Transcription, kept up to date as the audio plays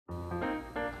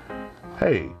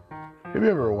Hey, have you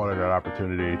ever wanted an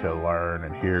opportunity to learn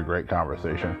and hear great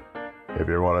conversation? Have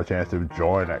you ever wanted a chance to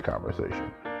join that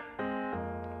conversation?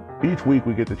 Each week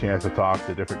we get the chance to talk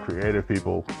to different creative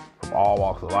people from all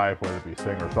walks of life, whether it be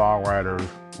singer-songwriters,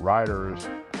 writers,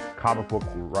 comic book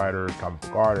writers, comic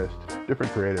book artists,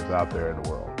 different creatives out there in the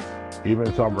world,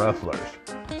 even some wrestlers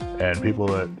and people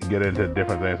that get into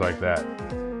different things like that.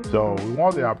 So we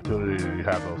want the opportunity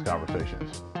to have those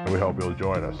conversations, and we hope you'll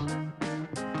join us.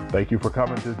 Thank you for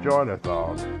coming to join us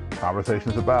on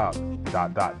Conversations About ...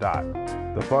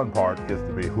 The fun part gets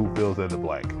to be who fills in the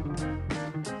blank.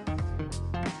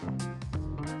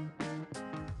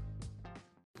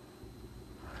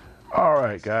 All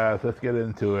right, guys, let's get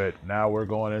into it. Now we're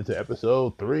going into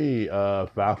episode 3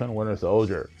 of Falcon Winter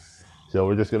Soldier. So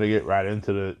we're just going to get right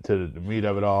into the meat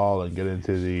of it all and get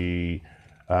into the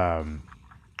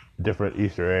different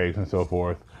Easter eggs and so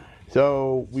forth.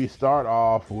 So we start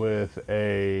off with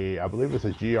I believe it's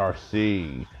a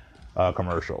GRC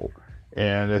commercial.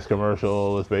 And this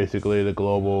commercial is basically the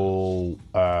global,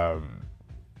 I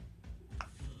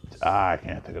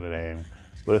can't think of the name,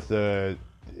 but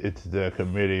it's the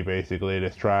committee basically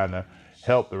that's trying to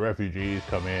help the refugees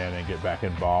come in and get back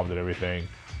involved and everything.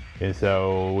 And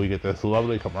so we get this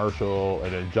lovely commercial,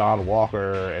 and then John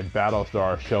Walker and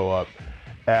Battlestar show up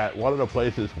at one of the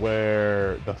places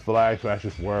where the Flag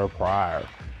Smashers were prior.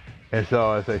 And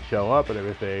so as they show up and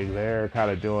everything, they're kind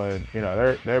of doing,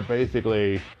 they're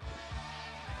basically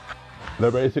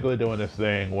doing this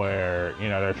thing where,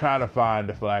 they're trying to find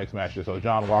the Flag Smashers. So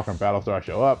John Walker and Battlestar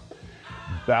show up.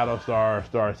 Battlestar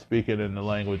starts speaking in the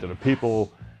language of the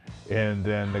people, and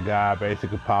then the guy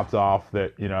basically pops off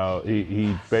that,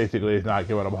 he basically is not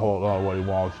giving him a whole lot of what he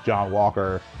wants. John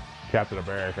Walker, Captain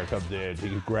America, comes in. He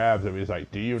grabs him. He's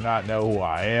like, "Do you not know who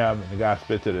I am?" And the guy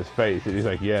spits in his face, and he's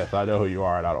like, "Yes, I know who you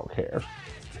are, and I don't care."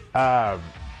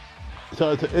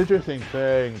 So it's an interesting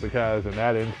thing because in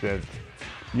that instance,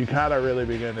 you kind of really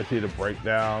begin to see the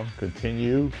breakdown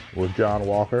continue with John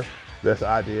Walker. This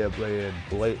idea of being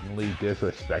blatantly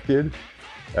disrespected,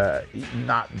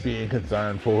 not being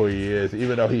concerned for who he is,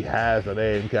 even though he has the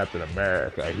name Captain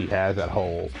America. He has that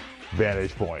whole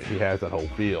vantage point. He has that whole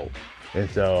feel. And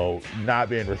so not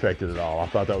being respected at all. I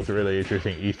thought that was a really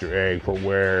interesting Easter egg for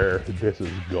where this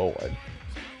is going.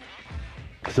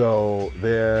 So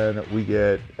then we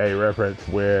get a reference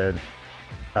when,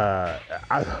 I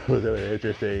thought it was really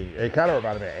interesting. It kind of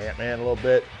reminded me of Ant-Man a little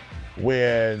bit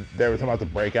when they were talking about the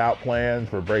breakout plans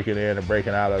for breaking in and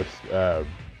breaking out of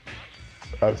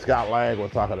Scott Lang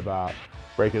was talking about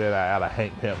breaking in out of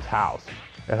Hank Pym's house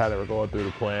and how they were going through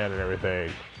the plan and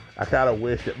everything. I kind of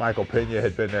wish that Michael Pena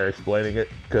had been there explaining it,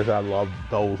 because I love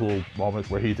those little moments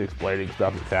where he's explaining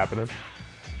stuff that's happening.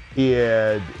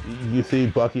 And you see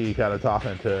Bucky kind of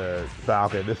talking to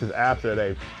Falcon. This is after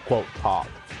they, quote, talked.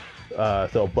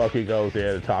 So Bucky goes in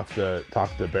and talks to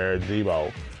Baron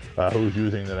Zemo, who's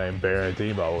using the name Baron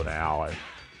Zemo now. And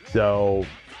so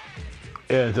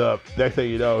ends up, next thing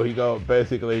you know,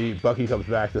 Bucky comes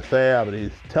back to Sam, and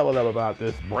he's telling them about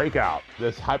this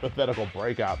hypothetical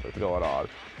breakout that's going on.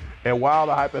 And while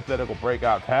the hypothetical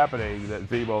breakout's happening that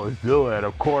Zemo is doing,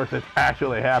 of course, it's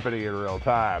actually happening in real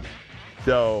time.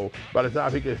 So by the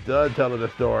time he gets done telling the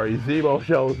story, Zemo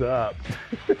shows up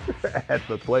at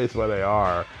the place where they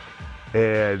are,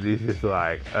 and he's just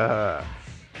like, why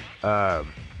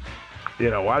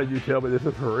did you tell me this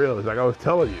is for real? It's like, I was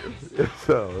telling you.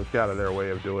 So it's kind of their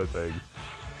way of doing things.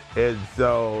 And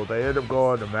so they end up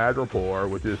going to Madripoor,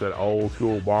 which is an old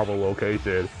school Marvel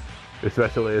location,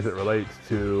 especially as it relates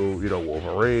to,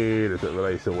 Wolverine, as it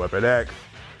relates to Weapon X,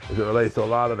 as it relates to a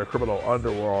lot of the criminal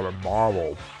underworld of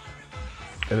Marvel.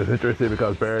 And it's interesting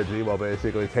because Baron Zemo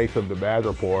basically takes them to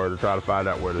Madripoor to try to find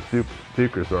out where the super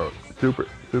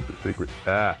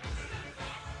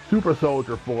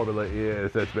soldier formula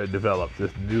is that's been developed.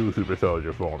 This new super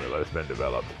soldier formula that's been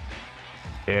developed.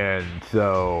 And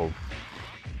so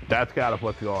that's kind of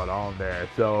what's going on there.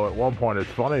 So at one point it's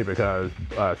funny because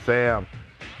Sam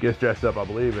gets dressed up, I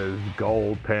believe, as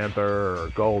Gold Panther or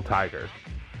Gold Tiger.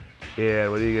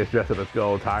 And when he gets dressed up as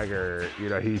Gold Tiger,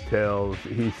 he's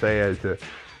saying to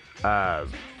Baron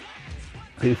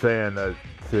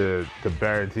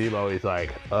Zemo, he's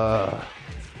like, I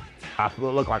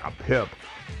look like a pimp.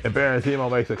 And Baron Zemo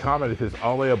makes a comment. He says,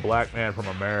 only a black man from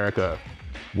America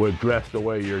would dress the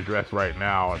way you're dressed right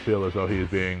now and feel as though he's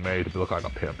being made to look like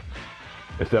a pimp,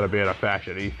 instead of being a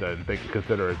fashionista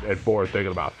and forward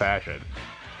thinking about fashion.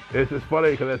 It's just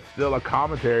funny because it's still a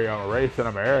commentary on race in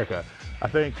America. I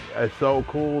think it's so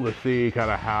cool to see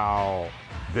kind of how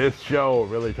this show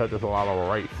really touches a lot of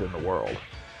race in the world.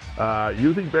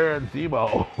 using Baron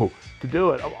Zemo to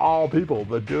do it, of all people.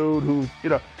 The dude who's,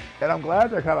 and I'm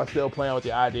glad they're kind of still playing with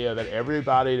the idea that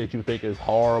everybody that you think is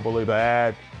horribly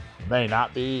bad may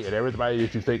not be, and everybody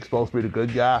that you think is supposed to be the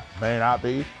good guy may not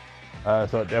be.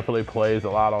 So it definitely plays a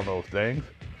lot on those things.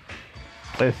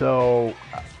 And so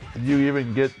you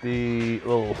even get the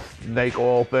little snake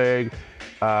oil thing,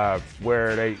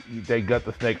 where they gut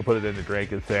the snake and put it in the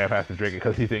drink, and Sam has to drink it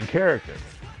because he's in character.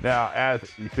 Now, as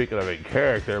speaking of in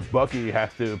character, Bucky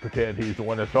has to pretend he's the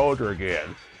Winter Soldier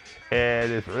again.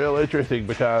 And it's real interesting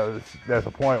because there's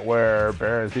a point where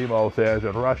Baron Zemo says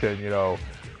in Russian,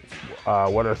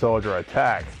 Winter Soldier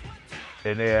attack.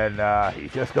 And then he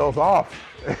just goes off.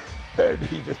 And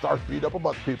he just starts beating up a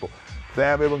bunch of people.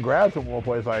 Sam even grabs him at one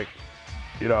point. He's like,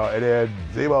 and then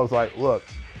Zemo's like, look,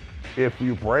 if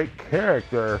you break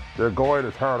character, they're going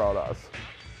to turn on us.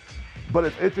 But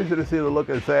it's interesting to see the look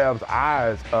in Sam's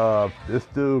eyes of this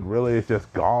dude really is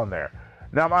just gone there.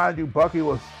 Now, mind you, Bucky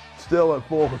was still in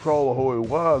full control of who he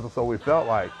was, so we felt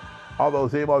like, although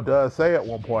Zemo does say at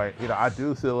one point, I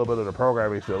do see a little bit of the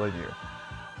programming still in you.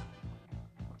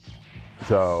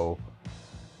 So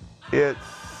it's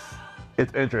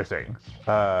interesting.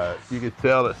 You can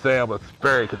tell that Sam was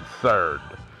very concerned.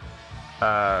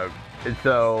 And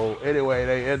so anyway,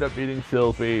 they end up meeting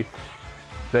Sylvie.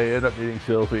 And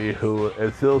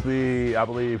Sylvie, I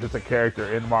believe, is a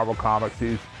character in Marvel Comics.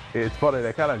 It's funny,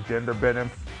 they kind of gender bend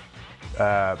him,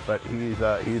 but he's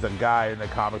a guy in the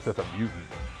comics that's a mutant.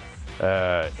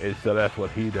 And so that's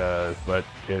what he does. But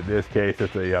in this case,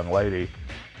 it's a young lady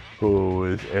who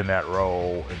is in that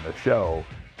role in the show.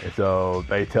 And so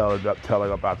they telling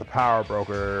about the power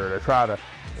broker. They're trying to,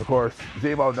 of course,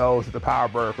 Zemo knows that the power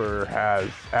broker has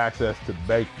access to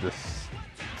make this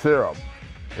serum.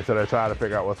 And so they're trying to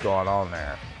figure out what's going on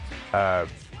there.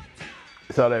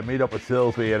 So they meet up with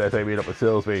Sylvie, and as they meet up with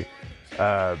Sylvie,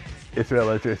 it's real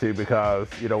interesting because,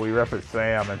 we reference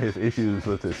Sam and his issues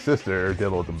with his sister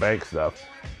dealing with the bank stuff.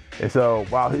 And so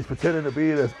while he's pretending to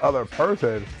be this other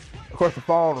person, of course the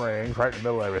phone rings right in the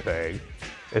middle of everything.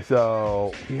 And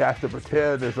so he has to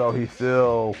pretend as though he's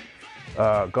still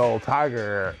Gold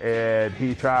Tiger, and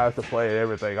he tries to play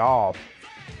everything off.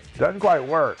 Doesn't quite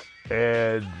work.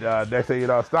 And next thing you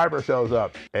know, Sniper shows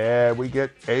up, and we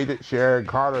get Agent Sharon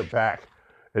Carter back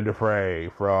in the fray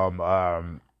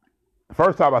from,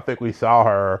 first time I think we saw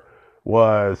her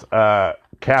was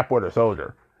Cap Winter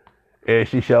Soldier. And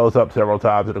she shows up several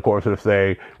times in the course of the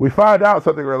thing. We find out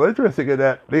something real interesting in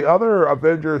that the other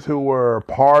Avengers who were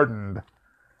pardoned,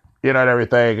 and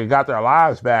everything, and got their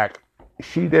lives back,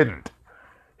 she didn't.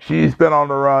 She's been on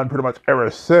the run pretty much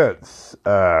ever since.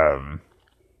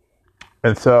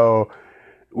 And so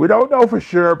we don't know for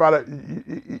sure about it.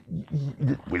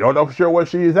 We don't know for sure where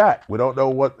she's at. We don't know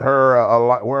what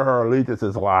where her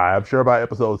allegiances lie. I'm sure by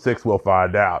episode 6 we'll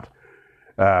find out,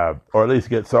 or at least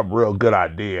get some real good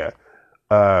idea.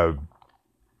 So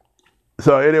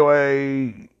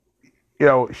anyway,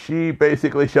 she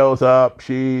basically shows up.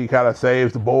 She kind of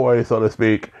saves the boys, so to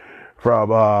speak,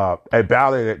 from a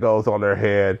bounty that goes on their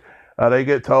head. They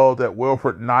get told that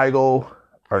Wilfred Nagel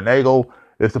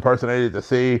is the person they need to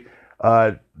see.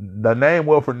 The name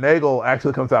Wilfred Nagel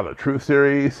actually comes out of the Truth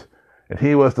series, and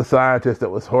he was the scientist that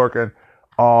was working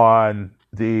on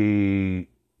the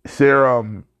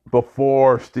serum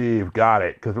before Steve got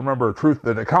it. Because remember, Truth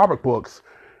in the comic books,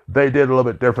 they did a little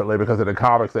bit differently, because in the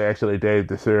comics they actually gave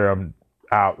the serum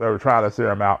out. They were trying to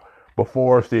serum out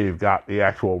before Steve got the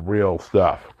actual real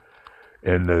stuff.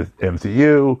 In the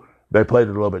MCU, they played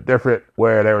it a little bit different,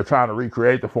 where they were trying to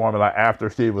recreate the formula after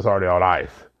Steve was already on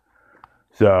ice.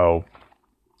 So,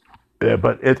 yeah,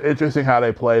 but it's interesting how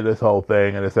they play this whole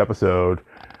thing in this episode.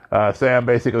 Sam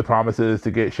basically promises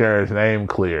to get Sharon's name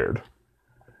cleared.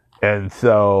 And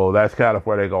so that's kind of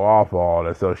where they go off on.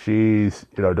 And so she's,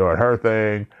 doing her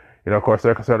thing. Of course,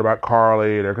 they're concerned about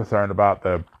Carly. They're concerned about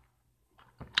the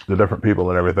different people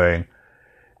and everything.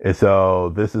 And so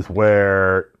this is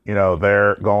where,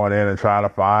 they're going in and trying to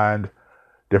find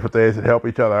different things that help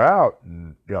each other out.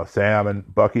 And, Sam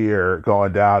and Bucky are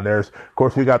going down. Of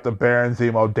course, we got the Baron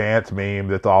Zemo dance meme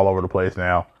that's all over the place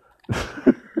now.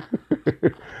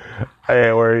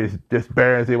 And where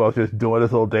Baron Zemo's just doing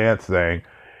this little dance thing.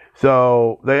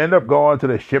 So they end up going to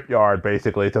the shipyard,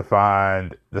 basically, to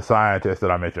find the scientist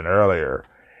that I mentioned earlier.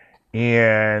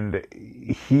 And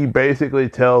he basically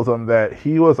tells them that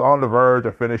he was on the verge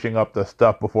of finishing up the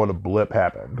stuff before the blip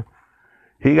happened.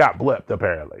 He got blipped,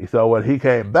 apparently. So when he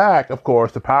came back, of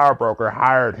course, the power broker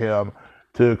hired him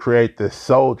to create this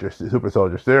super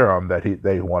soldier serum that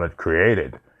they wanted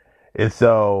created. And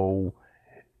so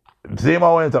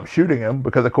Zemo ends up shooting him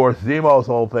because, of course, Zemo's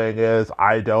whole thing is,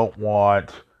 I don't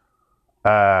want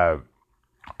Uh,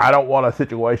 I don't want a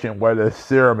situation where this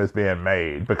serum is being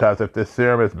made, because if this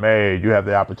serum is made, you have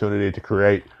the opportunity to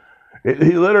create. He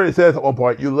literally says at one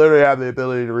point, you literally have the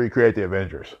ability to recreate the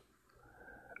Avengers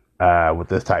with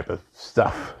this type of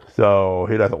stuff. So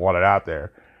he doesn't want it out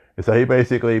there. And so he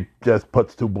basically just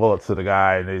puts 2 bullets to the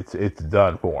guy, and it's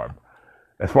done for him,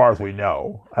 as far as we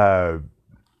know.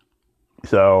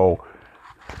 So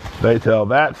they tell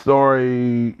that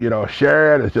story.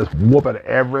 Sharon is just whooping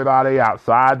everybody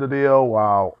outside the deal,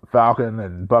 while Falcon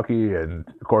and Bucky and,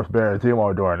 of course, Barry and Timo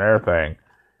are doing their thing.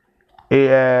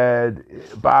 And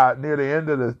by near the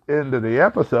end of the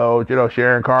episode,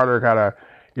 Sharon Carter kind of,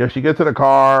 she gets in the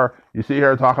car. You see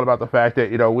her talking about the fact that,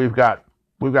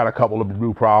 we've got a couple of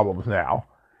new problems now.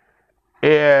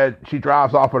 And she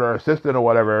drives off with her assistant or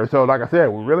whatever. So, like I said,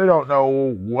 we really don't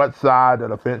know what side of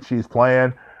the fence she's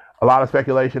playing. A lot of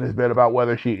speculation has been about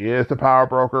whether she is the power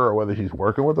broker or whether she's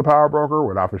working with the power broker.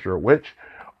 We're not for sure which.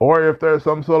 Or if there's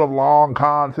some sort of long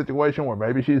con situation where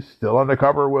maybe she's still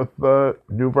undercover with the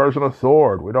new version of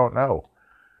S.W.O.R.D. We don't know.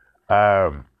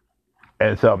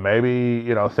 And so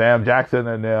maybe, Sam Jackson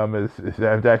and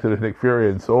Nick Fury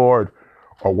and S.W.O.R.D.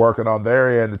 are working on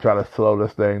their end to try to slow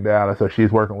this thing down. And so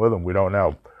she's working with them. We don't know.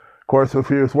 Of course, if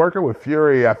he was working with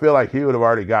Fury, I feel like he would have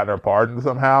already gotten her pardoned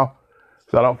somehow.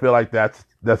 So I don't feel like that's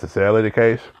necessarily the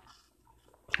case.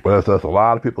 But there's a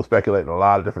lot of people speculating a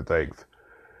lot of different things.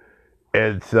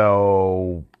 And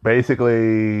so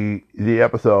basically the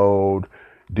episode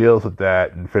deals with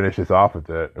that and finishes off with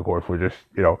it. Of course, we're just,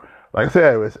 like I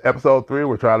said, it was episode 3.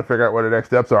 We're trying to figure out what the next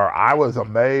steps are. I was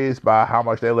amazed by how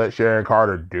much they let Sharon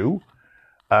Carter do.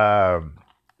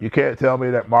 You can't tell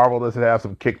me that Marvel doesn't have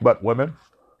some kick butt women.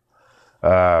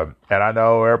 And I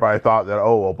know everybody thought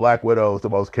that, Black Widow is the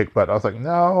most kick butt. I was like,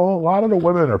 no, a lot of the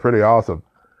women are pretty awesome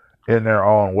in their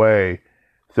own way.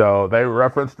 So they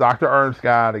referenced Dr.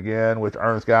 Erskine again, which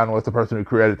Erskine was the person who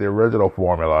created the original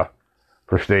formula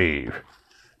for Steve.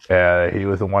 He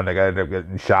was the one that ended up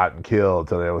getting shot and killed,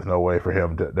 so there was no way for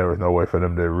them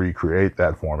to recreate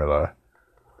that formula.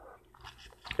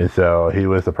 And so he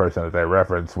was the person that they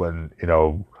referenced when,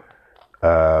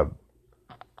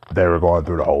 they were going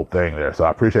through the whole thing there. So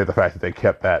I appreciate the fact that they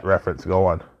kept that reference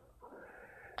going.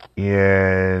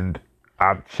 And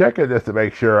I'm checking this to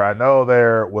make sure. I know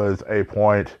there was a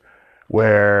point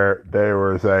where there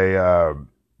was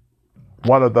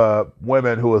one of the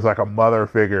women who was like a mother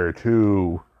figure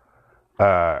to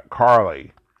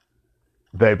Carly.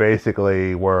 They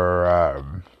basically were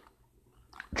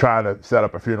trying to set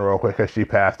up a funeral because she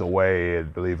passed away, I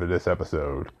believe, in this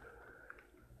episode.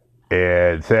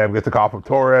 And Sam gets a call from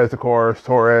Torres, of course.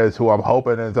 Torres, who I'm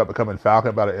hoping ends up becoming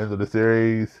Falcon by the end of the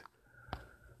series.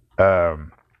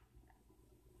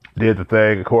 Did the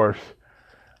thing, of course.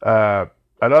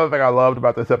 Another thing I loved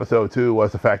about this episode, too,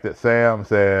 was the fact that Sam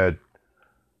said,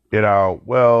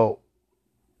 well,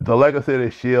 the legacy of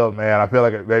the shield, man, I feel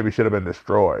like it maybe should have been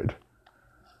destroyed.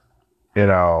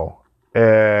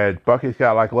 And Bucky's kind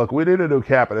of like, look, we need a new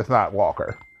Cap, and it's not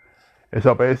Walker. And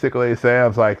so basically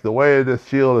Sam's like, the way this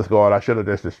shield is going, I should have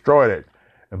just destroyed it.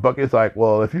 And Bucky's like,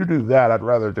 well, if you do that, I'd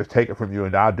rather just take it from you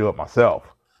and I'll do it myself,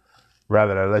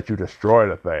 rather than let you destroy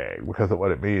the thing, because of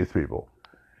what it means to people.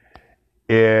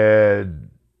 And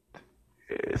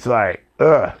it's like,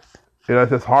 it's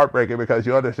just heartbreaking, because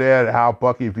you understand how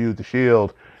Bucky viewed the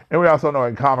shield. And we also know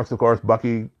in comics, of course,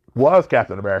 Bucky was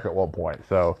Captain America at one point.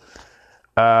 So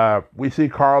we see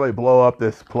Carly blow up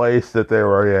this place that they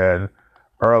were in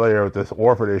earlier with this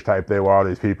orphanage type thing with all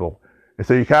these people. And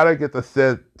so you kind of get the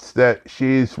sense that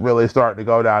she's really starting to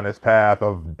go down this path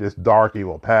of this dark,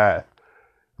 evil path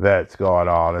that's going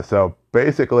on. And so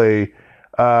basically,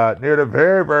 near the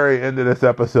very, very end of this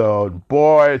episode,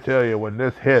 boy, I tell you, when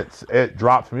this hits, it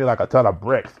drops me like a ton of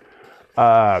bricks.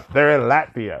 They're in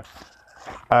Latvia.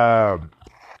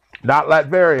 Not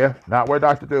Latveria, not where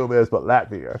Dr. Doom is, but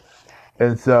Latvia.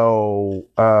 And so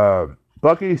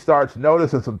Bucky starts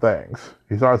noticing some things.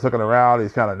 He starts looking around.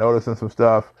 He's kind of noticing some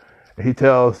stuff. And he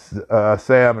tells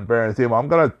Sam and Baron Zemo, I'm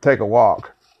going to take a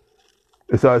walk.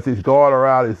 And so as he's going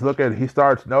around, he's looking, he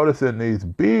starts noticing these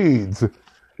beads.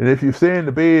 And if you've seen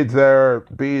the beads, they're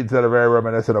beads that are very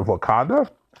reminiscent of Wakanda.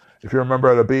 If you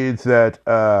remember the beads that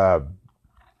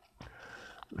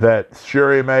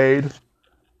Shuri made,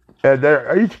 and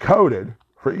they're each coded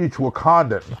for each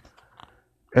Wakandan.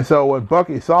 And so when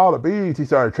Bucky saw the beads, he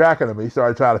started tracking them. He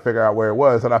started trying to figure out where it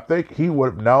was. And I think he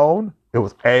would have known it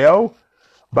was Ao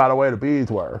by the way the beads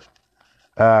were.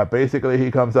 Basically, he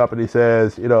comes up and he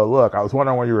says, look, I was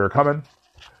wondering when you were coming.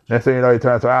 Next thing you know, he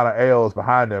turns around and Ao's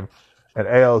behind him. And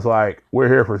Ao's like, we're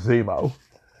here for Zemo.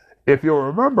 If you'll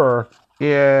remember,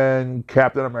 in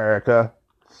Captain America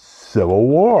Civil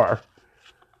War.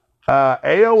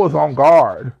 Ao was on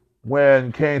guard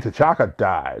when King T'Chaka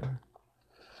died.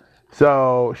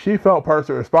 So she felt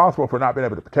personally responsible for not being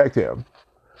able to protect him.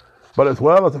 But as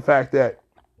well as the fact that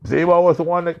Zemo was the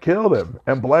one that killed him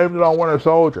and blamed it on Winter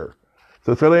Soldier.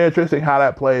 So it's really interesting how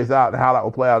that plays out and how that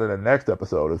will play out in the next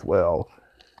episode as well.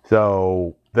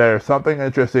 So there's something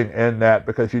interesting in that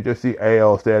because you just see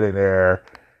AO standing there,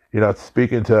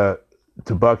 speaking to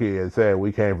Bucky and saying,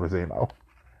 "We came for Zemo."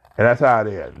 And that's how it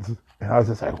ends. And I was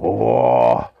just like,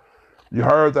 whoa. You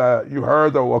heard the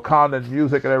Wakandan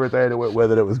music and everything that went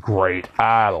with it. It was great.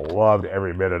 I loved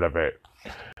every minute of it.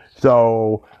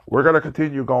 So we're going to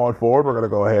continue going forward. We're going to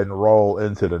go ahead and roll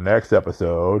into the next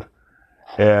episode.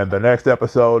 And the next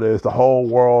episode is The Whole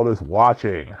World is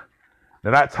Watching.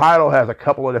 Now that title has a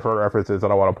couple of different references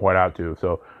that I want to point out to.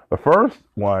 So the first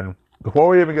one, before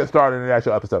we even get started in the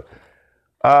actual episode,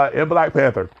 in Black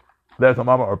Panther, there's a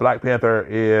moment where Black Panther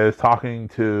is talking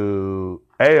to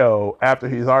Ao after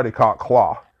he's already caught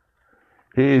Claw.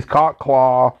 He's caught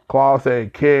Claw. Claw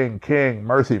saying, "King, King,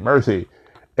 mercy, mercy."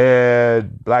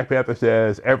 And Black Panther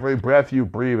says, "Every breath you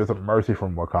breathe is a mercy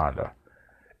from Wakanda."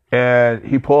 And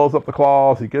he pulls up the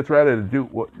claws. He gets ready to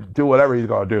do whatever he's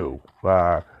going to do.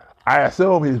 I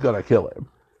assume he's going to kill him.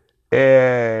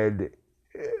 And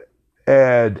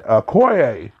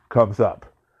Okoye comes up.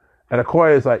 And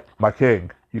Okoye is like, "My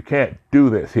king, you can't do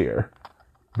this here.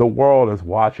 The world is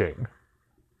watching."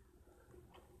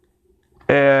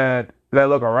 And they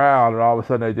look around, and all of a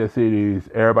sudden they just see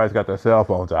everybody's got their cell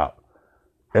phones out.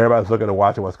 Everybody's looking and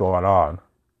watching what's going on.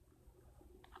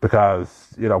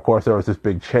 Because, of course, there was this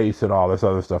big chase and all this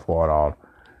other stuff going on.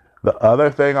 The other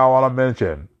thing I want to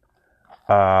mention,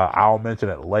 I'll mention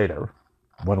it later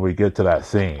when we get to that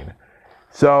scene.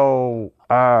 So,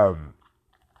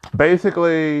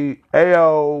 basically,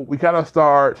 AO, we kind of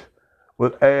start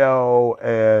with AO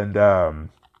and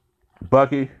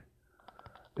Bucky.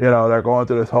 They're going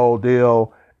through this whole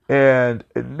deal. And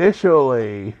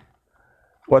initially,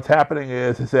 what's happening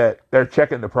is that they're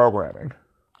checking the programming.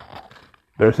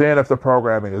 They're seeing if the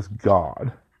programming is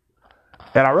gone.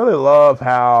 And I really love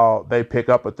how they pick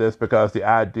up with this because the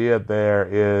idea there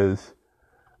is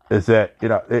that,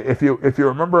 if you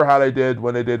remember how they did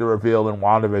when they did the reveal in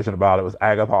WandaVision about it was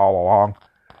Agatha all along.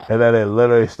 And then they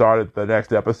literally started the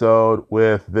next episode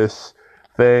with this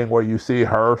thing where you see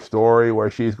her story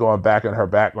where she's going back in her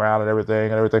background and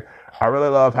everything. I really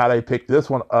love how they picked this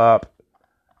one up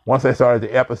once they started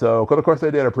the episode. Because, of course, they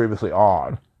did it previously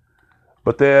on.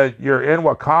 But then you're in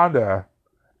Wakanda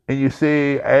and you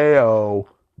see Ao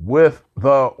with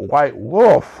the White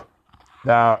Wolf.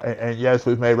 Now, and yes,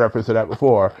 we've made reference to that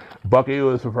before. Bucky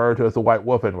was referred to as the White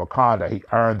Wolf in Wakanda. He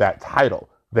earned that title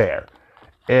there.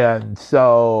 And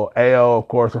so Ao, of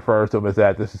course, refers to him as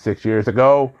that. This is 6 years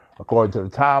ago, according to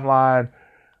the timeline.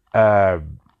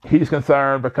 He's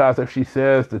concerned because if she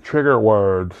says the trigger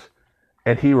words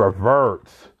and he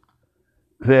reverts,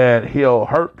 then he'll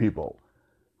hurt people.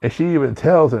 And she even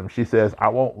tells him, she says, "I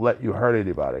won't let you hurt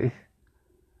anybody."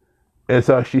 And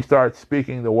so she starts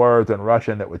speaking the words in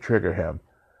Russian that would trigger him.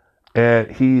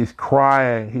 And he's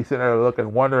crying. He's sitting there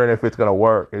looking, wondering if it's going to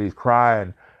work. And he's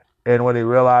crying. And when he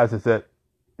realizes that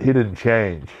he didn't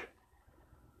change,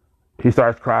 he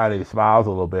starts crying. And he smiles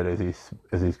a little bit as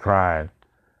he's crying.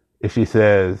 And she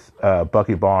says,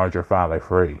 "Bucky Barnes, you're finally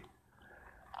free."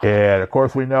 And of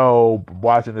course, we know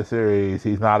watching the series,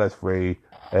 he's not as free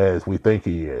as we think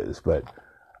he is. But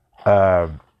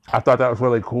I thought that was a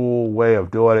really cool way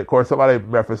of doing it. Of course, somebody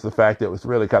referenced the fact that it was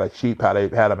really kind of cheap how they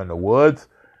had him in the woods,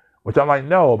 which I'm like,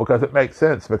 no, because it makes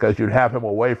sense because you'd have him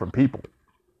away from people.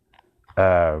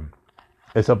 And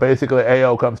so basically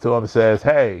AO comes to him and says,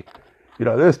 "Hey,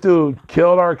 this dude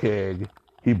killed our king.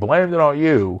 He blamed it on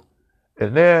you.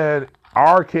 And then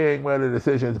our king made a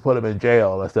decision to put him in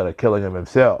jail instead of killing him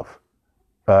himself.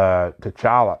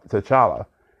 T'Challa.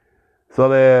 So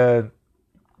then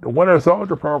the Winter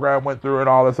Soldier program went through and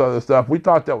all this other stuff. We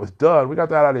thought that was done. We got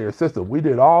that out of your system. We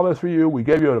did all this for you. We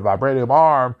gave you a vibranium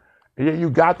arm. And yet you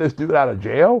got this dude out of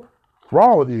jail? What's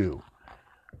wrong with you?"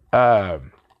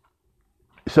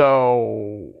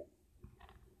 So,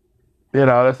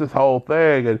 that's this whole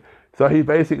thing. And so he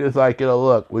basically is like,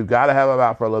 "Look, we've got to have him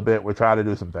out for a little bit. We're trying to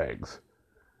do some things."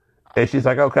 And she's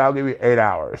like, "Okay, I'll give you 8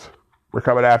 hours. We're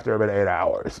coming after him in 8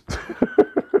 hours."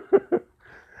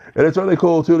 And it's really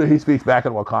cool, too, that he speaks back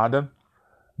in Wakandan,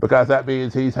 because that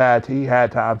means he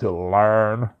had time to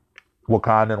learn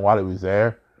Wakandan while he was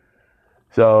there.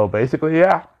 So basically,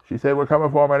 yeah, she said, "We're coming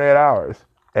for him in 8 hours."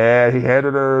 And he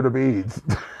handed her the beads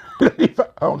that he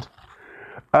found.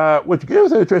 Which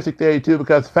gives an interesting thing, too,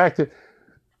 because the fact that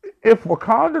if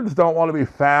Wakandans don't want to be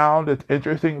found, it's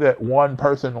interesting that one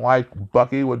person like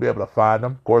Bucky would be able to find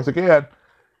them. Of course, again,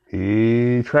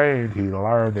 he trained, he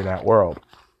learned in that world.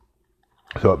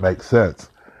 So it makes sense.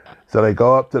 So they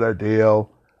go up to their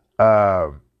deal.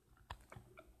 And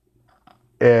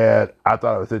I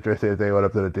thought it was interesting that they went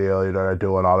up to the deal. You know, they're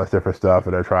doing all this different stuff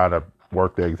and they're trying to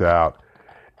work things out.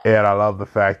 And I love the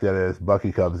fact that as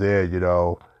Bucky comes in, you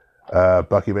know,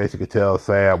 Bucky basically tells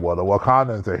Sam, well, the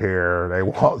Wakandans are here. They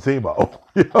want Zemo.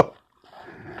 You know?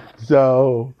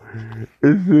 So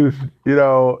it's just, you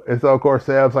know, and so of course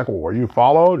Sam's like, well, were you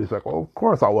followed? He's like, well, of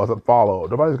course I wasn't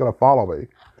followed. Nobody's going to follow me.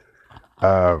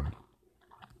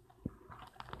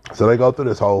 So they go through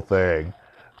this whole thing.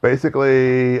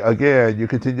 Basically, again, you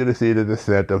continue to see the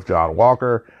descent of John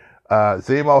Walker.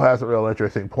 Zemo has a real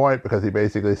interesting point because he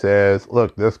basically says,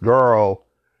 look, this girl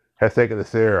has taken the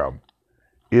serum.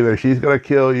 Either she's going to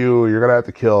kill you or you're going to have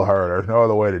to kill her. There's no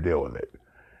other way to deal with it.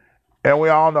 And we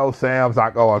all know Sam's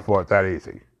not going for it that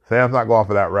easy. Sam's not going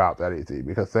for that route that easy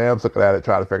because Sam's looking at it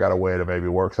trying to figure out a way to maybe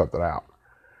work something out.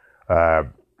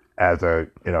 As a,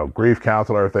 you know, grief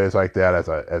counselor, things like that, as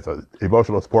a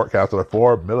emotional support counselor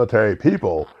for military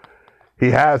people, he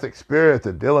has experience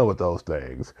in dealing with those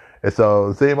things. And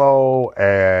so Zemo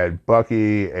and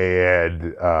Bucky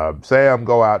and Sam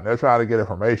go out and they're trying to get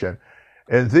information.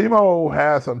 And Zemo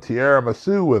has some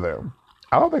tiramisu with him.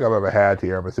 I don't think I've ever had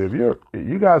tiramisu. Have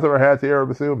you guys ever had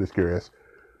tiramisu? I'm just curious.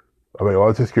 I mean, I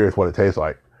was just curious what it tastes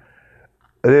like.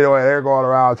 And anyway, they're going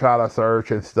around trying to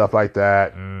search and stuff like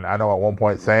that. And I know at one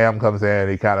point Sam comes in,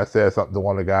 he kind of says something to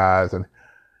one of the guys. And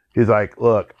he's like,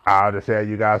 look, I understand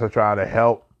you guys are trying to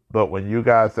help. But when you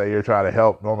guys say you're trying to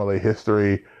help, normally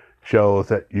history shows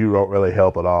that you don't really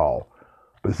help at all.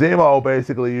 But Zemo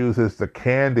basically uses the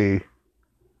candy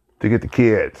to get the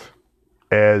kids.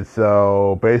 And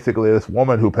so basically this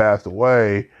woman who passed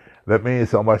away, that means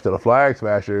so much to the Flag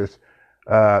Smashers,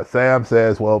 Sam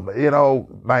says, well, you know,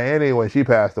 my auntie, when she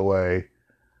passed away,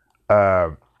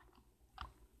 you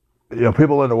know,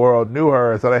 people in the world knew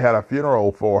her, and so they had a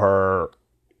funeral for her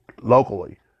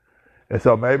locally. And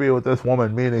so maybe with this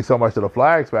woman meaning so much to the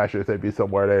Flag Smashers, they'd be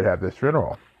somewhere they'd have this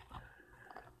funeral.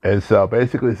 And so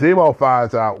basically Zemo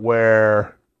finds out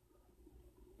where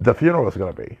the funeral is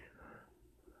going to be.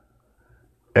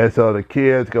 And so the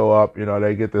kids go up, you know,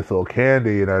 they get this little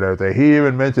candy, you know, and everything. He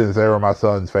even mentions they were my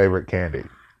son's favorite candy.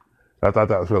 I thought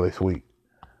that was really sweet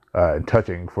and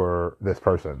touching for this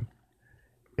person.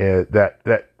 And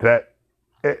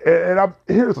here's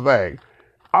the thing.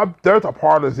 There's a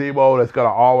part of Zemo that's going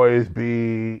to always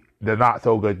be the not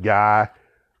so good guy,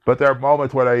 but there are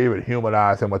moments where they even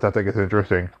humanize him, which I think is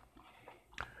interesting.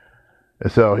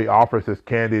 And so he offers this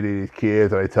candy to these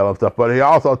kids and they tell him stuff. But he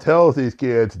also tells these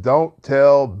kids, don't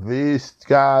tell these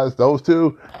guys, those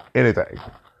two, anything.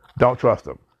 Don't trust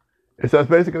them. And so it's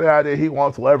basically the idea he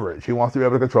wants leverage. He wants to be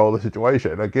able to control the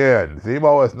situation. Again,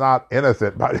 Zemo is not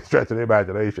innocent by the stretch of the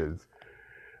imaginations.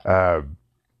 So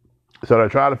they're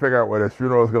trying to figure out where this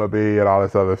funeral is going to be and all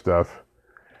this other stuff.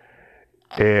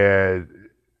 And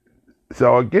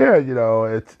so again, you know,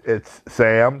 it's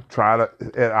Sam trying to,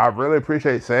 and I really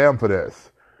appreciate Sam for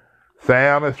this.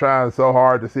 Sam is trying so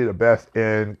hard to see the best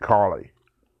in Carly.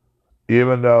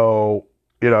 Even though,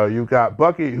 you know, you've got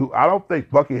Bucky, who I don't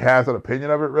think Bucky has an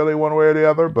opinion of it really one way or the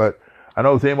other, but I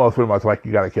know Zemo's pretty much like,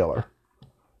 you got to kill her.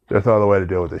 There's no other way to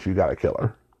deal with this. You got to kill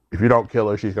her. If you don't kill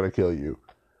her, she's going to kill you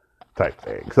type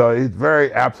thing. So he's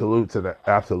very absolute in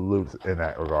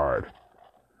that regard.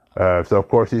 So, of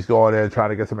course, he's going in trying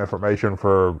to get some information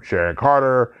for Sharon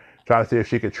Carter, trying to see if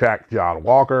she could track John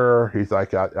Walker. He's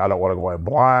like, I don't want to go in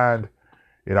blind.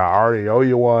 You know, I already owe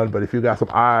you one, but if you got some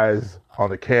eyes on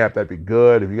the camp, that'd be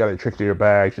good. If you got any tricks in your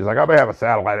bag, she's like, I may have a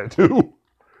satellite or two.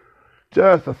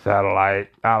 Just a satellite.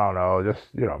 I don't know. Just,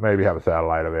 you know, maybe have a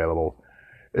satellite available.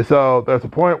 And so there's a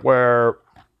point where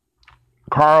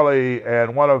Carly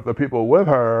and one of the people with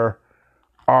her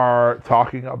are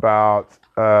talking about,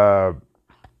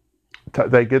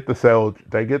 they get the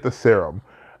serum.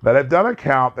 Now they've done a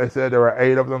count. They said there were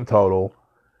 8 of them total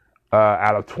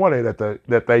out of 20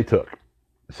 that they took.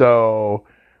 So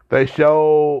they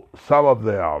show some of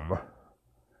them,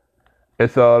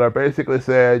 and so they're basically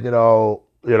saying, you know,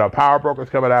 power brokers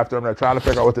coming after them. They're trying to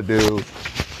figure out what to do.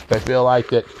 They feel like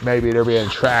that maybe they're being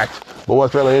tracked. But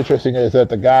what's really interesting is that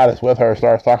the guy that's with her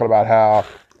starts talking about how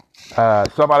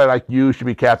somebody like you should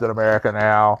be Captain America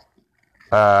now.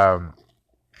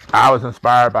 I was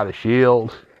inspired by the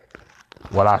Shield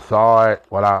when I saw it.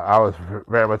 When I was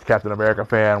very much a Captain America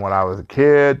fan when I was a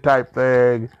kid type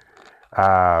thing.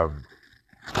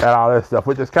 And all this stuff,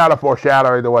 which is kind of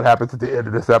foreshadowing to what happens at the end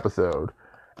of this episode.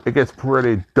 It gets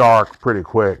pretty dark pretty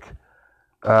quick.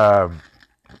 um,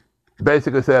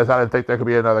 basically says, I didn't think there could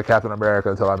be another Captain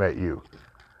America until I met you.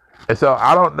 And so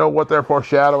I don't know what they're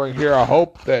foreshadowing here. I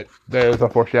hope that there's a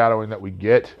foreshadowing that we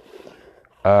get.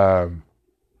 I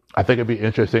think it'd be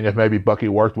interesting if maybe Bucky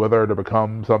worked with her to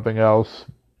become something else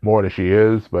more than she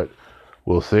is, but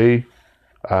we'll see.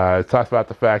 It talks about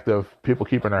the fact of people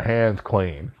keeping their hands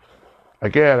clean.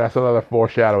 Again, that's another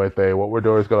foreshadowing thing. What we're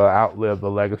doing is going to outlive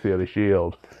the legacy of the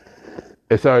Shield.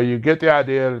 And so you get the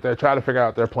idea that they're trying to figure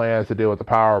out their plans to deal with the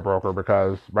power broker,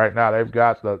 because right now they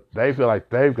feel like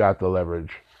they've got the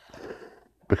leverage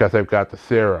because they've got the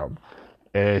serum.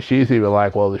 And she's even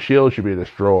like, well, the Shield should be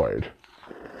destroyed.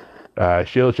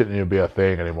 Shield shouldn't even be a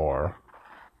thing anymore.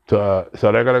 So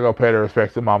they're going to go pay their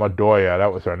respects to Mama Doya.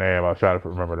 That was her name. I was trying to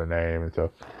remember the name. And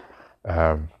so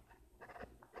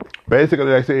basically,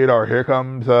 the next thing you know, here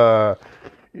comes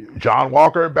John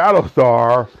Walker and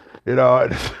Battlestar. You know,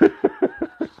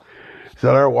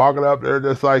 so they're walking up, they're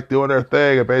just like doing their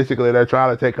thing, and basically they're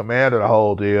trying to take command of the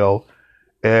whole deal.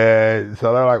 And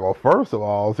so they're like, well, first of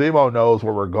all, Zemo knows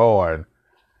where we're going.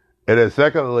 And then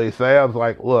secondly, Sam's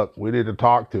like, look, we need to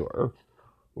talk to her.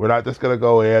 We're not just going to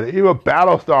go in. Even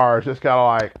Battlestar is just kind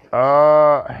of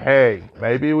like, hey,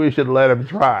 maybe we should let him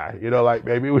try. You know, like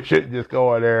maybe we shouldn't just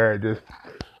go in there and just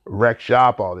wreck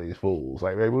shop on these fools.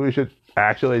 Like maybe we should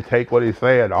actually take what he's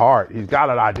saying to heart. He's got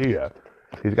an idea.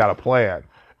 He's got a plan.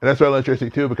 And that's really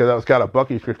interesting too, because that was kind of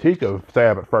Bucky's critique of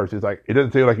Sam at first. He's like, it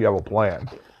doesn't seem like you have a plan.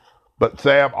 But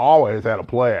Sam always had a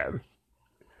plan.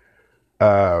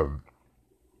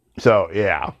 So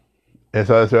yeah. And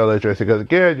so that's really interesting because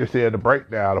again, you're seeing the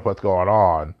breakdown of what's going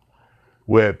on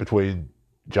between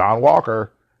John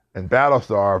Walker and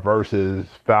Battlestar versus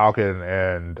Falcon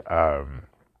and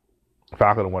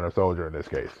Winter Soldier in this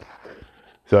case.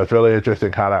 So it's really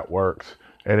interesting how that works.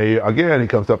 And he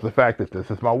comes up with the fact that this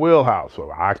is my wheelhouse.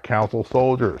 So I counsel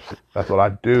soldiers. That's what I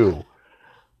do.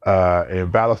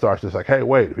 And Battlestar's just like, hey,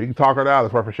 wait, if you can talk her down,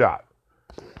 it's worth a shot.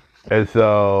 And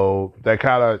so they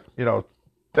kind of,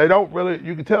 they don't really,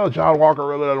 you can tell John Walker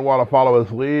really doesn't want to follow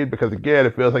his lead because, again,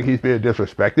 it feels like he's being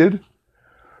disrespected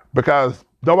because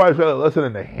nobody's really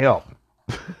listening to him.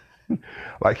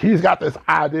 Like, he's got this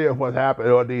idea of what's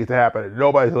happening, what needs to happen, and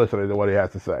nobody's listening to what he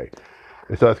has to say.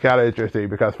 And so it's kind of interesting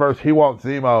because first he wants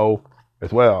Zemo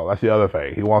as well. That's the other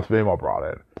thing. He wants Zemo brought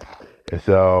in. And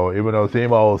so even though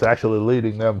Zemo is actually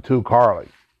leading them to Carly.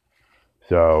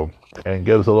 So, and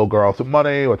gives the little girl some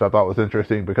money, which I thought was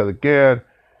interesting because, again,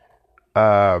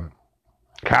 kind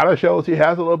of shows he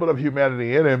has a little bit of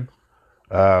humanity in him.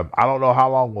 I don't know how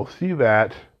long we'll see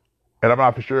that. And I'm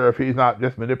not for sure if he's not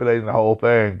just manipulating the whole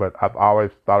thing, but I've always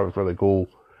thought it was really cool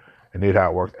and neat how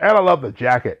it works. And I love the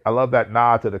jacket. I love that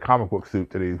nod to the comic book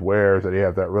suit that he wears, and he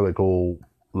has that really cool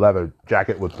leather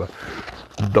jacket with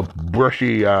the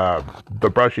brushy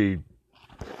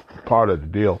part of the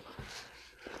deal.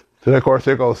 So then, of course,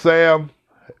 there goes Sam,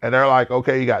 and they're like,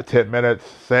 okay, you got 10 minutes.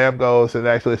 Sam goes and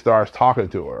actually starts talking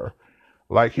to her.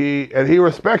 Like he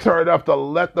respects her enough to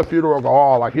let the funeral go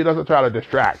on. Like he doesn't try to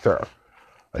distract her.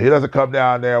 He doesn't come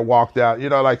down there and walk down.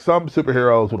 Like some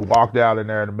superheroes would walk down in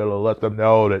there in the middle and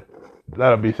let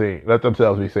them be seen, let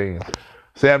themselves be seen.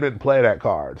 Sam didn't play that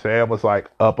card. Sam was like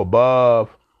up above.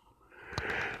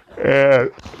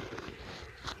 And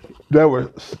he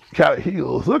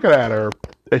was looking at her,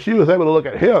 and she was able to look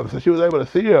at him, so she was able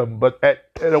to see him. But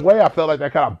in a way, I felt like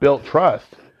that kind of built trust.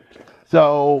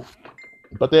 So,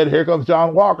 but then here comes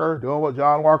John Walker doing what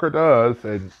John Walker does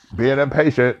and being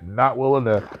impatient, not willing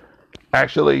to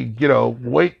actually,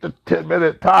 wait the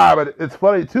 10-minute time. And it's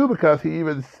funny too because he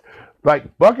even,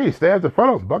 like, Bucky stands in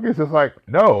front of him. Bucky's just like,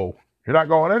 no, you're not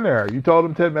going in there. You told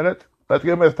him 10 minutes. Let's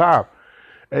give him his time.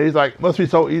 And he's like, must be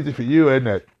so easy for you, isn't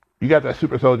it? You got that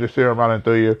super soldier serum running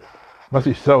through you. Must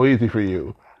be so easy for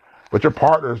you. But your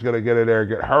partner's going to get in there and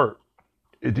get hurt.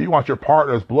 Do you want your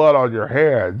partner's blood on your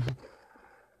hands?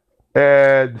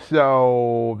 And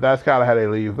so that's kind of how they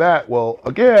leave that. Well,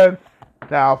 again,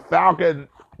 now Falcon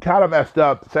kind of messed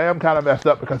up. Sam kind of messed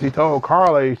up because he told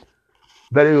Carly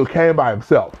that he came by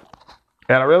himself.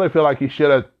 And I really feel like he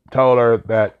should have told her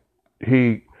that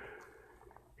he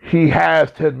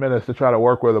has 10 minutes to try to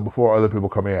work with her before other people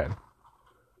come in.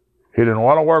 He didn't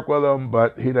want to work with him,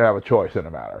 but he didn't have a choice in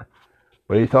the matter.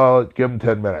 But he told, give him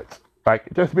 10 minutes.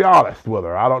 Like, just be honest with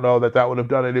her. I don't know that would have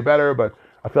done any better, but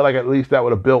I feel like at least that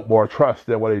would have built more trust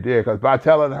than what he did. Because by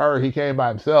telling her he came by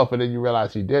himself and then you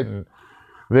realize he didn't,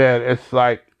 then it's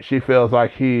like she feels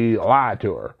like he lied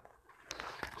to her.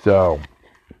 So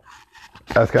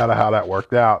that's kind of how that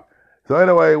worked out. So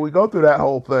anyway, we go through that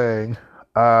whole thing.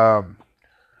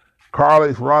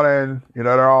 Carly's running.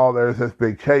 There's this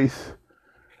big chase.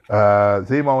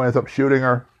 Zemo ends up shooting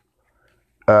her.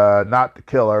 not to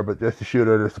kill her, but just to shoot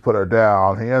her, just to put her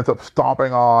down. He ends up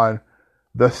stomping on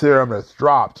the serum that's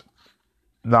dropped.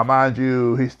 Now, mind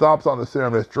you, he stomps on the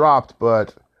serum that's dropped,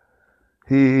 but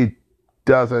he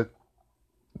doesn't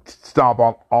stomp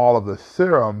on all of the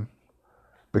serum,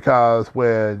 because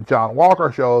when John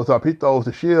Walker shows up, he throws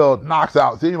the shield, knocks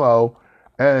out Zemo,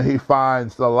 and he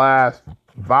finds the last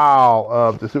vial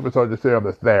of the super soldier serum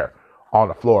that's there on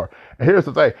the floor. And here's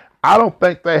the thing. I don't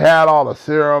think they had all the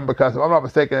serum, because if I'm not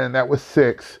mistaken, that was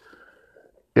 6.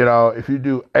 You know, if you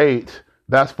do 8,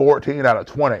 that's 14 out of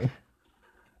 20,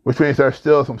 which means there's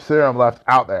still some serum left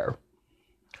out there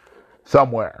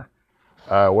somewhere.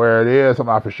 Where it is, I'm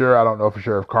not for sure. I don't know for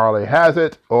sure if Carly has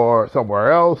it or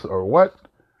somewhere else or what.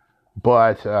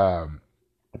 But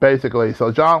basically,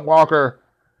 so John Walker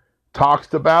talks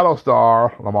to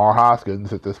Battlestar, Lamar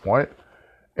Hoskins at this point.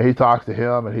 And he talks to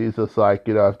him, and he's just like,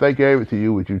 you know, if they gave it to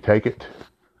you, would you take it?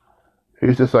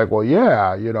 He's just like, well,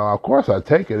 yeah, you know, of course I'd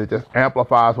take it. It just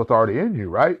amplifies what's already in you,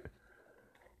 right?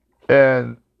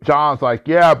 And John's like,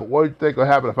 yeah, but what do you think would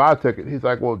happen if I took it? He's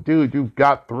like, well, dude, you've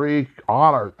got 3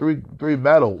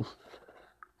 medals,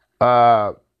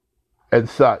 and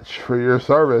such for your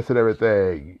service and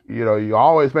everything. You know, you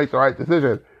always make the right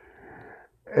decision.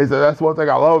 And so that's one thing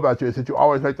I love about you, is that you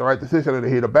always make the right decision in the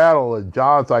heat of battle. And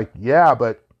John's like, yeah,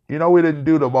 but you know, we didn't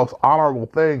do the most honorable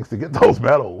things to get those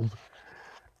medals.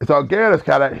 And so again, it's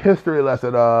kind of that history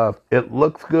lesson of, it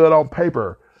looks good on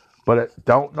paper, but it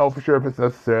don't know for sure if it's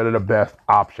necessarily the best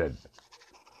option.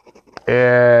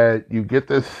 And you get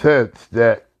this sense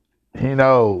that he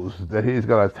knows that he's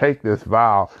going to take this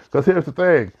vial. Because here's the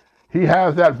thing. He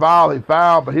has that vial he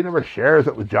found, but he never shares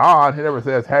it with John. He never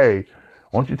says, hey,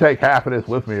 why don't you take half of this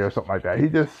with me or something like that.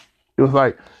 It was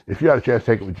like, if you had a chance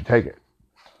to take it, would you take it?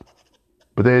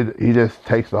 But then he just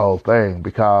takes the whole thing,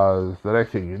 because the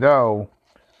next thing you know,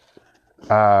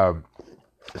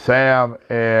 Sam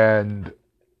and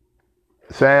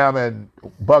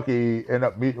Bucky end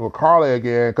up meeting with Carly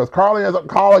again, because Carly ends up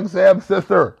calling Sam's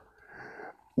sister,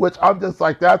 which I'm just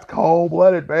like, that's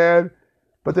cold-blooded, man.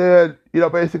 But then, you know,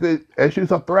 basically, and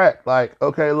she's a threat. Like,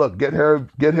 okay, look, get him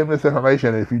this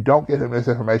information. And if you don't get him this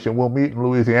information, we'll meet in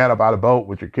Louisiana by the boat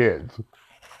with your kids.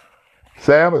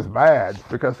 Sam is mad,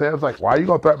 because Sam's like, why are you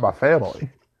going to threaten my family?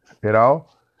 You know?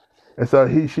 And so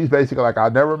she's basically like, I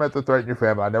never meant to threaten your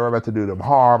family. I never meant to do them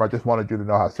harm. I just wanted you to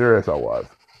know how serious I was.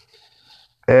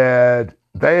 And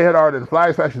the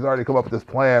Flag Smashers already come up with this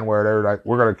plan where they're like,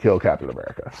 we're going to kill Captain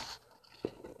America,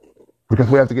 because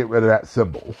we have to get rid of that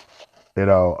symbol, you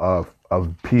know,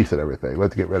 of peace and everything.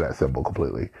 Let's get rid of that symbol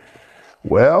completely.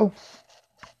 Well,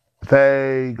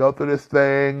 they go through this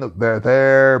thing. They're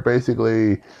there.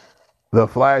 Basically, the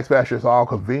Flag Smashers all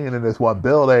convene in this one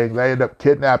building. They end up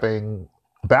kidnapping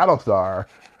Battlestar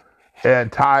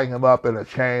and tying him up in a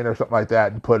chain or something like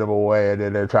that and put him away. And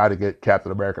then they're trying to get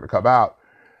Captain America to come out.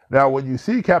 Now, when you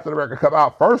see Captain America come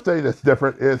out, first thing that's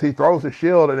different is he throws a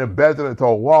shield and embeds it into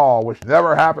a wall, which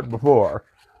never happened before.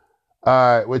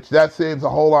 Which that seems a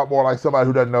whole lot more like somebody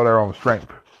who doesn't know their own strength.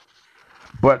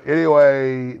 But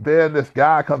anyway, then this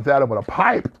guy comes at him with a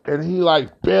pipe, and he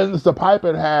like bends the pipe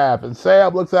in half, and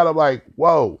Sam looks at him like,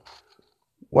 whoa,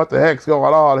 what the heck's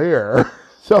going on here?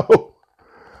 So,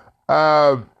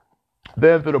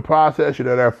 then through the process, you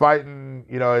know, they're fighting,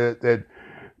 you know,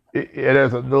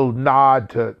 there's a little nod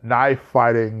to knife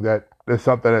fighting that is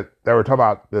something that they were talking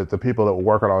about, the people that were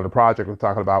working on the project were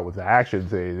talking about with the action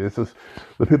scene. This is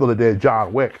the people that did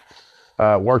John Wick,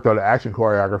 worked on the action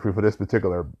choreography for this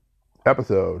particular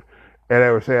episode. And they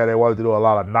were saying they wanted to do a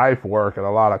lot of knife work and a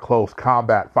lot of close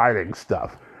combat fighting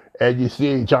stuff. And you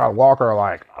see John Walker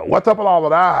like, what's up with all the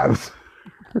knives?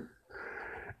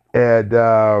 And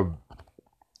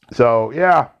so,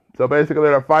 yeah. So basically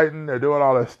they're fighting, they're doing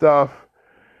all this stuff.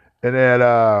 And then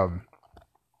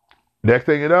next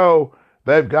thing you know,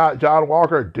 they've got John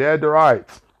Walker dead to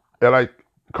rights. And like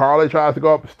Carly tries to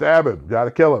go up and stab him, got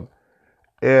to kill him.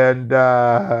 And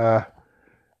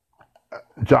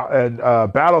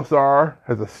Battlestar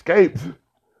has escaped,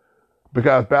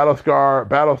 because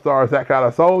Battlestar is that kind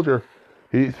of soldier.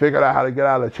 He's figured out how to get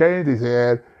out of the chains he's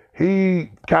in. He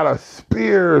kind of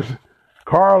spears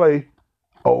Carly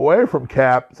away from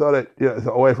Cap, so that, you know,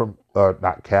 away from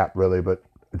not Cap really, but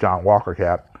John Walker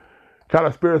Cap. Kind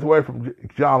of spears away from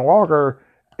John Walker,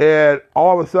 and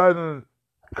all of a sudden,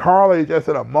 Carly, just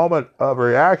in a moment of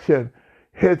reaction,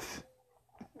 hits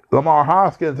Lamar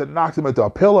Hoskins and knocks him into a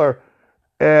pillar,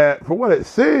 and for what it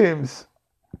seems,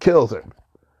 kills him.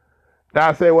 Now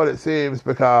I say what it seems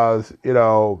because, you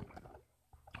know,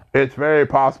 it's very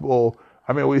possible.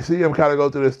 I mean, we see him kind of go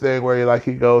through this thing where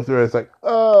he goes through it, it's like, you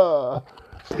know,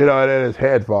 and then his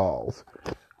head falls.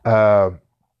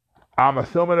 I'm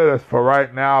assuming that for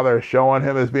right now they're showing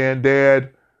him as being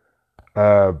dead.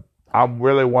 I'm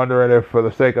really wondering if, for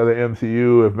the sake of the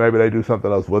MCU, if maybe they do something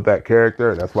else with that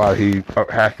character. That's why he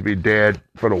has to be dead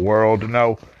for the world to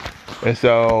know. And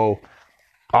so,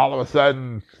 all of a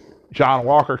sudden, John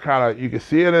Walker you can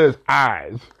see it in his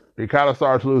eyes. He kind of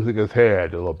starts losing his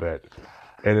head a little bit.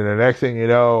 And then the next thing you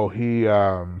know,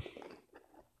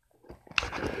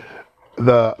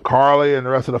 Carly and the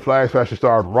rest of the Flag Smashers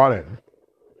start running.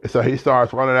 So he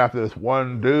starts running after this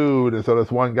one dude, and so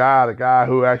this one guy, the guy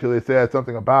who actually said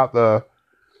something about the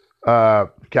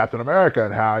Captain America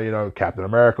and how Captain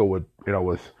America was a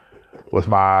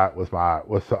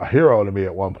hero to me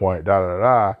at one point.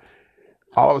 All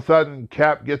of a sudden,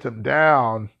 Cap gets him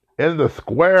down in the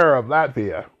square of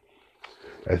Latvia.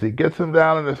 As he gets him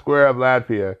down in the square of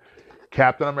Latvia,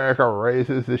 Captain America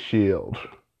raises the shield.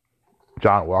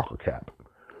 John Walker Cap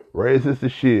raises the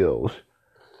shield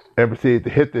and proceeds to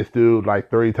hit this dude like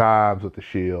 3 times with the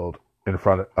shield in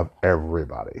front of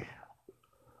everybody.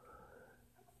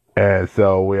 And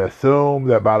so we assume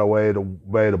that by the way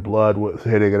the blood was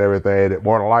hitting and everything, that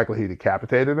more than likely he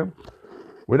decapitated him.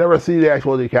 We never see the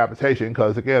actual decapitation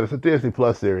because, again, it's a Disney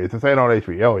Plus series. This ain't on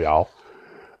HBO, y'all.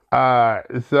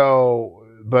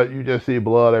 But you just see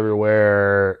blood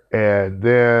everywhere, and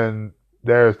then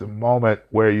there's the moment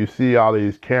where you see all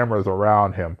these cameras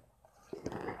around him.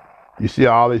 You see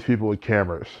all these people with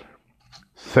cameras.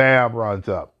 Sam runs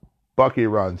up. Bucky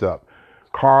runs up.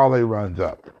 Carly runs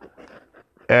up.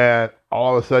 And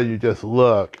all of a sudden you just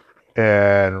look,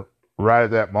 and right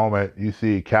at that moment you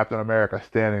see Captain America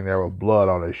standing there with blood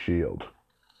on his shield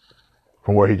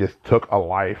from where he just took a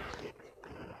life.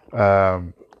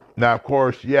 Now, of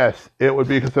course, yes, it would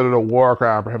be considered a war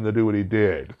crime for him to do what he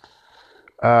did.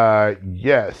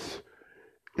 Yes,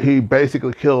 he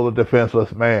basically killed a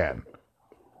defenseless man.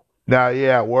 Now,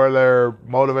 yeah, were there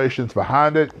motivations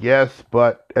behind it? Yes,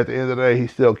 but at the end of the day, he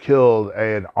still killed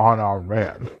an unarmed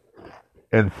man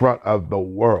in front of the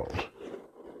world.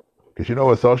 Because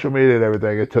with social media and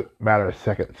everything, it took a matter of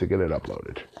seconds to get it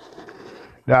uploaded.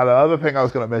 Now, the other thing I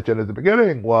was going to mention at the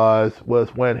beginning was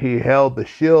when he held the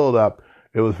shield up.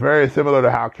 It was very similar to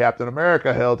how Captain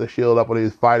America held the shield up when he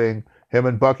was fighting. Him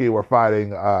and Bucky were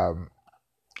fighting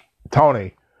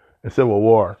Tony in Civil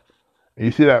War. And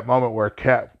you see that moment where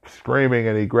Cap screaming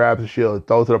and he grabs the shield and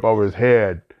throws it up over his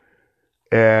head.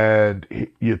 And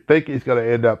you think he's going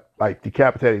to end up like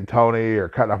decapitating Tony or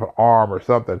cutting off an arm or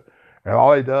something. And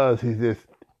all he does, he just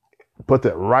puts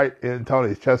it right in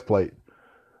Tony's chest plate.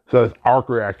 So his arc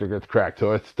reactor gets cracked,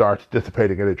 so it starts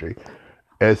dissipating energy.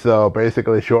 And so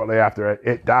basically shortly after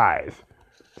it dies.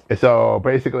 And so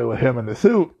basically with him in the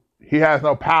suit, he has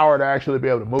no power to actually be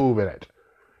able to move in it.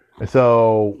 And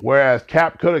so whereas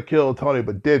Cap could have killed Tony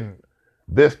but didn't,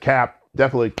 this Cap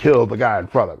definitely killed the guy in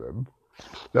front of him.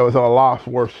 That was in a lot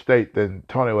worse state than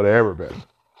Tony would have ever been.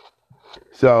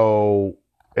 So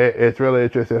it's really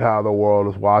interesting how the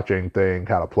world is watching thing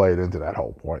kind of played into that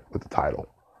whole point with the title.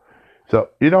 So,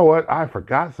 you know what? I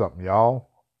forgot something, y'all.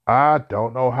 I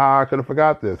don't know how I could have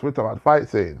forgot this. We're talking about fight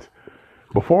scenes.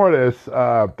 Before this,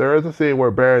 there is a scene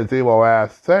where Baron Zemo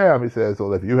asks Sam, he says,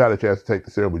 well, if you had a chance to take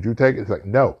the serum, would you take it? He's like,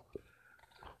 no.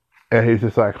 And he's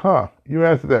just like, you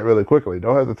answered that really quickly.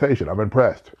 No hesitation. I'm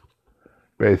impressed.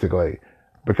 Basically,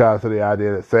 because of the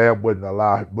idea that Sam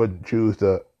wouldn't choose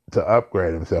to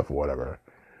upgrade himself or whatever.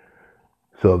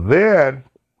 So then,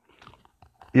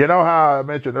 you know how I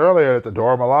mentioned earlier that the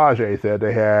Dora Milaje said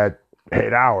they had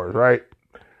 8 hours, right?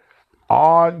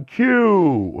 On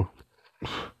cue,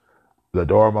 the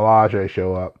Dora Milaje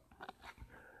show up.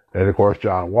 And of course,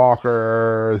 John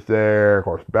Walker is there. Of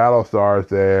course, Battlestar is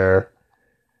there.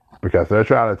 Because they're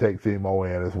trying to take Zemo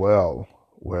in as well.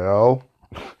 Well,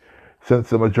 since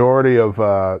the majority of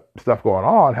stuff going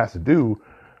on has to do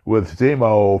with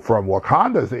Zemo from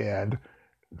Wakanda's end,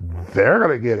 they're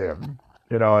going to get him.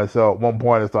 And so at one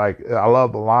point it's like, I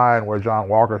love the line where John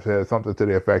Walker says something to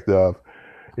the effect of,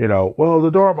 well, the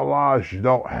Dora Milaje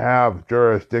don't have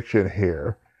jurisdiction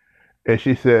here. And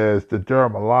she says, the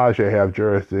Dora Milaje have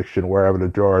jurisdiction wherever the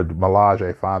Dora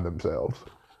Milaje find themselves.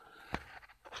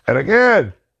 And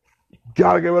again,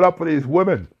 gotta give it up for these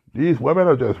women. These women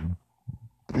are just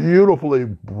beautifully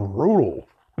brutal.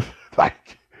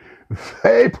 Like,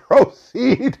 they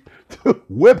proceed to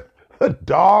whip the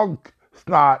dog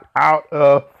snot out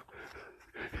of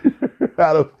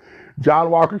John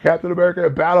Walker, Captain America,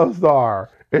 and Battlestar.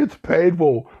 It's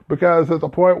painful because there's a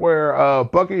point where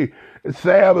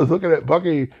Sam is looking at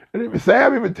Bucky, and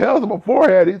Sam even tells him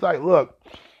beforehand, he's like, look,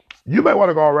 you may want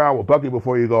to go around with Bucky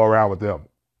before you go around with them.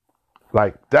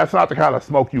 Like, that's not the kind of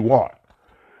smoke you want.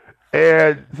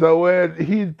 And so when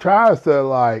he tries to,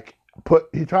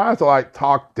 he tries to like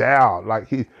talk down.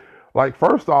 Like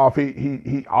first off,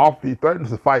 he threatens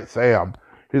to fight Sam.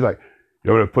 He's like,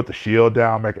 you want to put the shield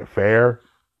down, make it fair?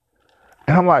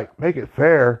 And I'm like, make it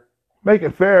fair? Make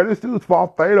it fair? This dude's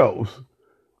fought Thanos.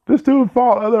 This dude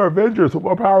fought other Avengers with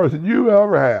more powers than you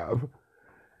ever have.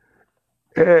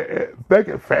 Make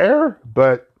it fair?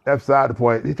 But that's beside the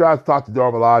point. He tries to talk the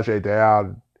Dora Milaje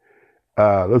down.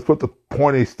 Let's put the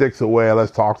pointy sticks away and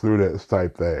let's talk through this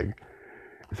type thing.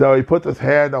 So he puts his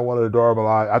hand on one of the Dora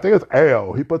Milaje. I think it's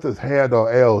Ao. He puts his hand on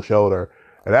Ao's shoulder.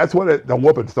 And that's when the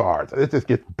whooping starts. It just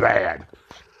gets bad.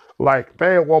 Like,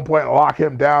 they at one point lock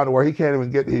him down to where he can't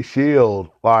even get his shield,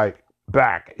 like,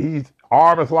 back. His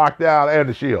arm is locked down and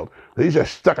the shield. He's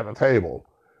just stuck at the table.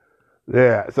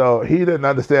 Yeah, so he didn't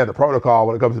understand the protocol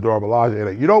when it comes to Dora Milaje.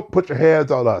 Like, you don't put your hands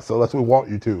on us unless we want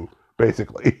you to,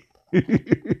 basically.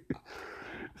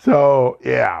 So,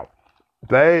 yeah.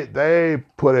 They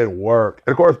put in work.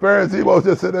 And of course, Barry and Zemo's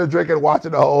just sitting there drinking,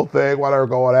 watching the whole thing while they're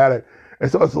going at it.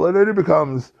 And so it's literally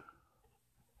becomes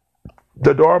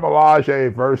the Dora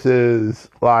Milaje versus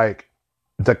like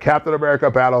the Captain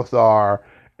America Battlestar.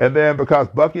 And then because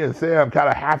Bucky and Sam kind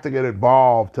of have to get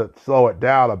involved to slow it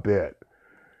down a bit,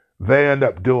 they end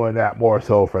up doing that more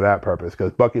so for that purpose.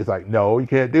 Because Bucky's like, no, you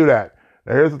can't do that.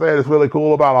 Now here's the thing that's really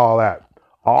cool about all that.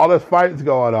 All this fighting's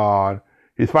going on.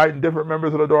 He's fighting different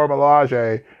members of the Dora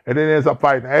Milaje, and then he ends up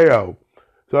fighting Ao.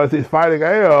 So as he's fighting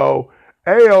Ao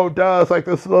does like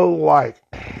this little like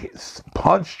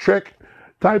punch trick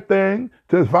type thing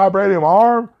to his vibranium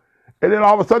arm, and then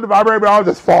all of a sudden the vibranium arm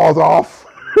just falls off.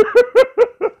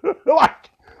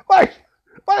 like,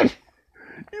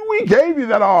 we gave you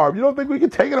that arm. You don't think we can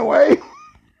take it away?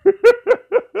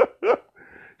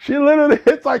 She literally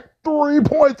hits like 3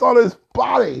 points on his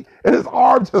body, and his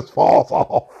arm just falls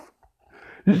off.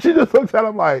 She just looks at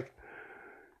him like,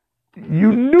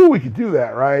 you knew we could do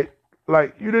that, right?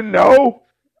 Like, you didn't know?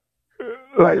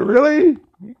 Like, really?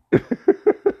 And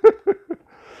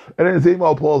then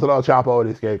Zemo pulls it on Chapo and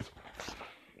he escapes.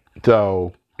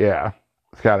 So, yeah.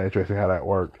 It's kind of interesting how that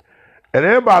worked. And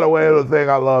then, by the way, the thing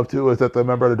I love, too, is that the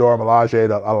member of the Dora Milaje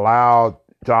that allowed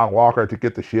John Walker to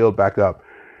get the shield back up,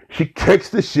 she kicks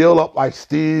the shield up like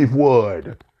Steve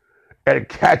would and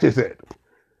catches it.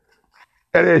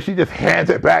 And then she just hands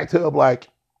it back to him like,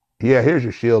 yeah, here's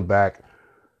your shield back.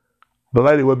 The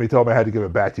lady with me told me I had to give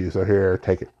it back to you, so here,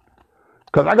 take it.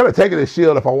 Because I could have taken this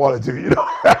shield if I wanted to, you know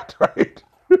that, right?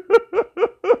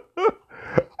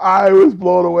 I was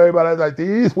blown away by that. Like,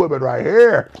 these women right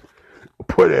here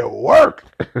put in work.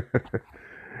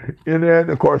 And then,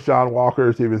 of course, John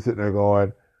Walker's even sitting there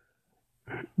going,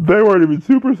 they weren't even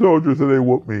super soldiers and they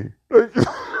whooped me.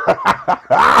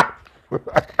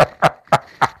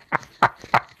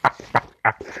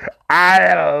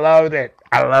 I loved it.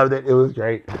 I loved it. It was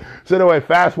great. So anyway,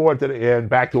 fast forward to the end,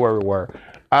 back to where we were.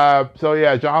 So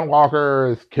yeah, John Walker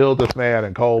has killed this man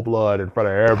in cold blood in front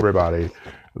of everybody.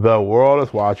 The world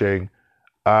is watching.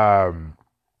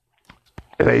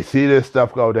 They see this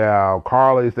stuff go down.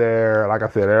 Carly's there. Like I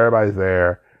said, everybody's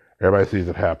there. Everybody sees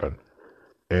it happen.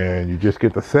 And you just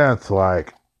get the sense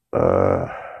like, and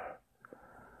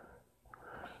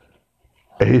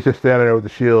he's just standing there with the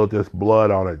shield, just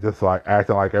blood on it, just like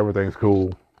acting like everything's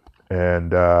cool.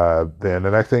 And then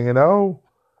the next thing you know,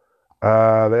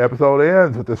 the episode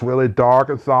ends with this really dark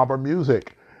and somber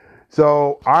music.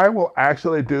 So I will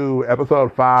actually do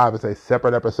episode 5 as a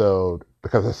separate episode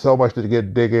because there's so much to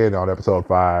dig in on episode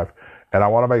 5. And I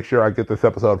want to make sure I get this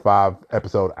episode 5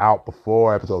 episode out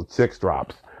before episode 6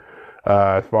 drops,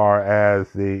 as far as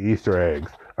the Easter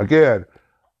eggs. Again,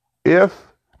 if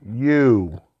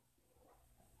you...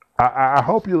 I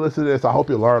hope you listen to this. I hope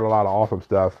you learn a lot of awesome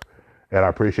stuff, and I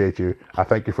appreciate you. I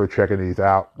thank you for checking these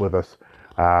out with us.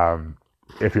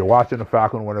 If you're watching The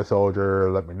Falcon Winter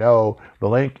Soldier, let me know. The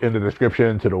link in the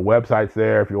description to the website's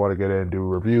there if you want to get in and do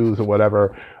reviews or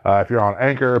whatever. If you're on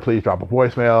Anchor, please drop a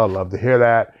voicemail. I'd love to hear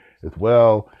that as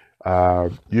well.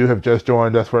 You have just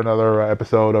joined us for another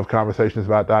episode of Conversations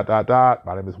About ...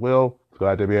 My name is Will.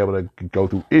 Glad to be able to go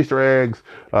through Easter eggs,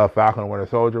 Falcon Winter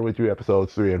Soldier with you,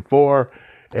 episodes 3 and 4.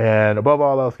 And above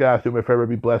all else, guys, do me a favor,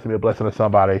 be blessed and be a blessing to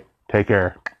somebody. Take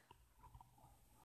care.